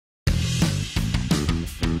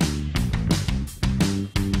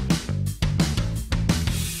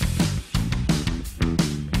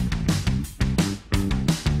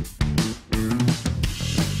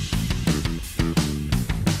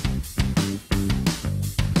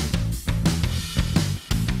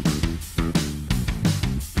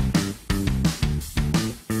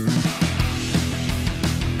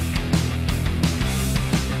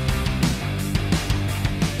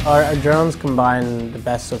Our drones combine the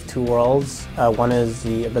best of two worlds. One is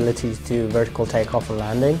the ability to do vertical takeoff and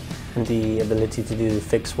landing, and the ability to do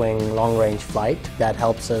fixed-wing long-range flight. That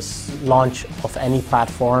helps us launch off any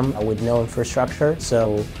platform with no infrastructure,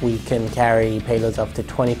 so we can carry payloads up to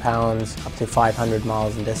 20 pounds, up to 500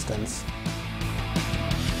 miles in distance.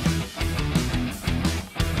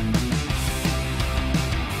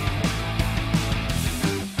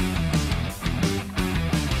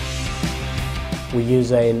 We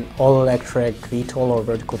use an all-electric VTOL or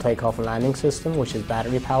vertical takeoff and landing system, which is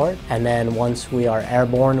battery-powered. And then once we are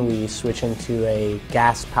airborne, we switch into a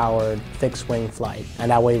gas-powered fixed-wing flight.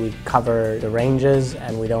 And that way we cover the ranges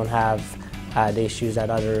and we don't have the issues that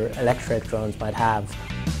other electric drones might have.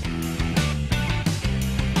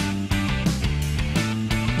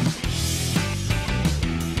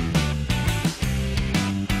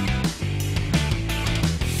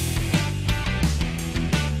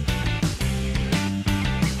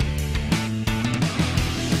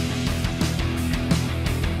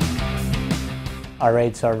 Our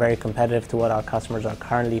rates are very competitive to what our customers are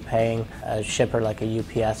currently paying a shipper like a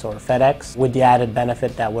UPS or a FedEx, with the added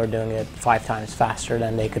benefit that we're doing it 5 times faster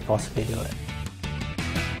than they could possibly do it.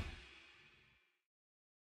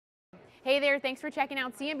 Hey there, thanks for checking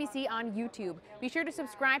out CNBC on YouTube. Be sure to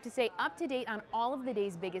subscribe to stay up to date on all of the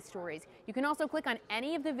day's biggest stories. You can also click on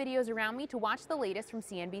any of the videos around me to watch the latest from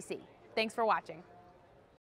CNBC. Thanks for watching.